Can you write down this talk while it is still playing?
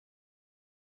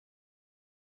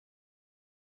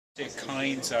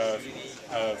kinds of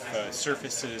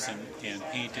surfaces and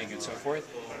painting and so forth.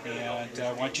 And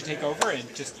why don't you take over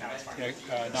and just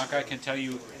Naka can tell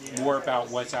you more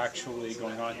about what's actually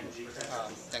going on here.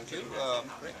 Thank you,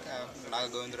 Rick. Naga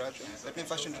Govindaraju. Let me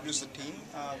first introduce the team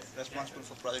responsible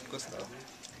for Project Gustav.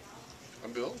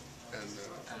 I'm Bill. And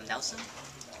I'm Nelson.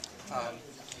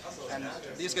 And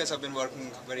these guys have been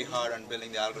working very hard on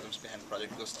building the algorithms behind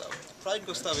Project Gustav. Project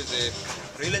Gustav is a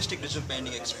realistic digital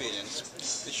painting experience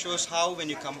which shows how when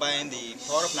you combine the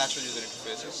power of natural user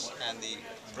interfaces and the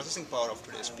processing power of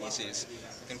today's PCs,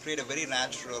 you can create a very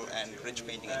natural and rich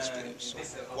painting experience.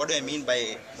 So what do I mean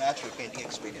by natural painting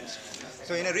experience?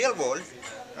 So in a real world,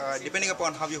 depending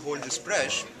upon how you hold this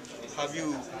brush, how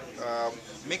you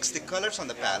mix the colors on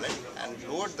the palette and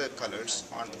load the colors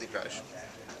onto the brush,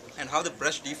 and how the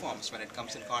brush deforms when it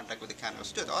comes in contact with the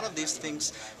canvas. All of these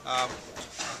things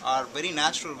are very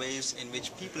natural ways in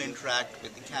which people interact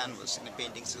with the canvas in a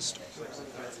painting system.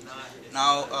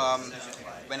 Now,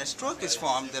 when a stroke is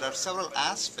formed, there are several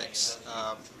aspects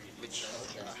which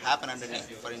happen underneath.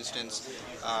 For instance,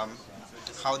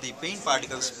 how the paint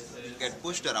particles get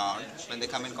pushed around when they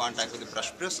come in contact with the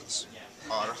brush bristles,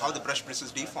 or how the brush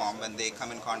bristles deform when they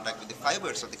come in contact with the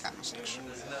fibers of the canvas texture.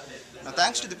 Now,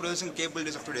 thanks to the processing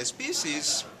capabilities of today's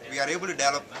PCs, we are able to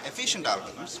develop efficient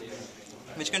algorithms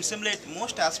which can simulate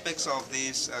most aspects of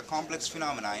these complex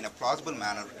phenomena in a plausible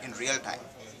manner in real time.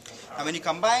 Now, when you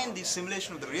combine the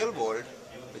simulation of the real world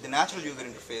with the natural user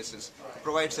interfaces, it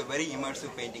provides a very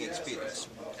immersive painting experience.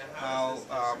 Now,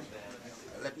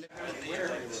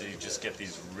 so you just get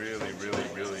these really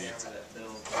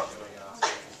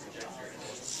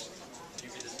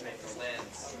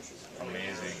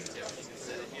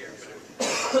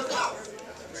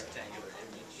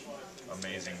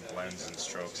amazing blends and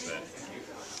strokes that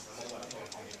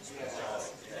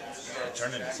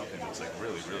turn into something that's like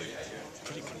really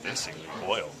pretty convincingly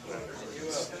oil.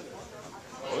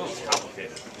 Oil is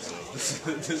complicated,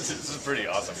 so this is pretty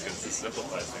awesome because it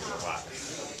simplifies things a lot.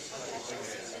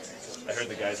 I heard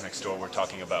the guys next door were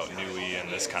talking about NUI and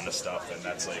this kind of stuff, and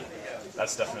that's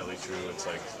definitely true. It's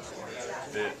like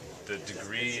the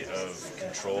degree of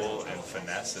control and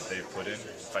finesse that they've put in.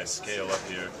 If I scale up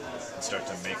here and start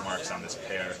to make marks on this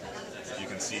pear, you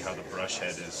can see how the brush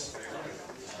head is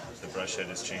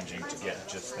changing to get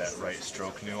just that right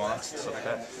stroke nuance and stuff like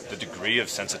that. The degree of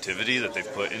sensitivity that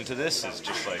they've put into this is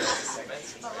just like,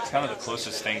 it's kind of the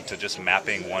closest thing to just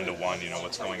mapping one-to-one, you know,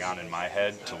 what's going on in my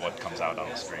head to what comes out on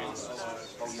the screen.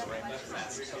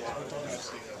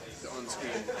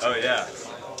 Oh yeah.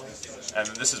 And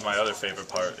this is my other favorite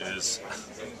part, is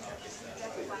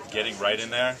getting right in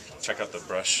there. Check out the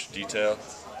brush detail.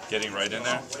 Getting right in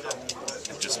there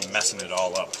and just messing it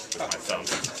all up with my thumb.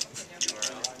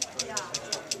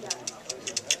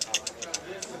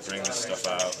 Bring this stuff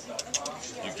out.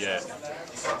 You get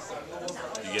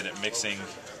it mixing,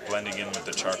 blending in with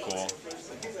the charcoal.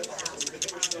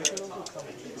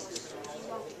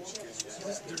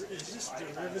 Is this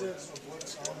derivative of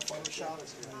what's on Photoshop?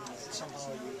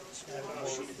 Somehow you add more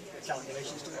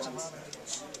calculations to it somehow?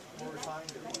 More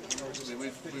refined?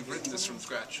 we've written this from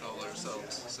scratch all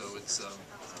ourselves, so it's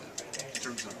in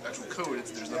terms of actual code,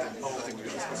 there's nothing we do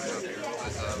with Photoshop here.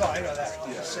 But, no, I know that.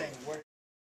 I'm just saying.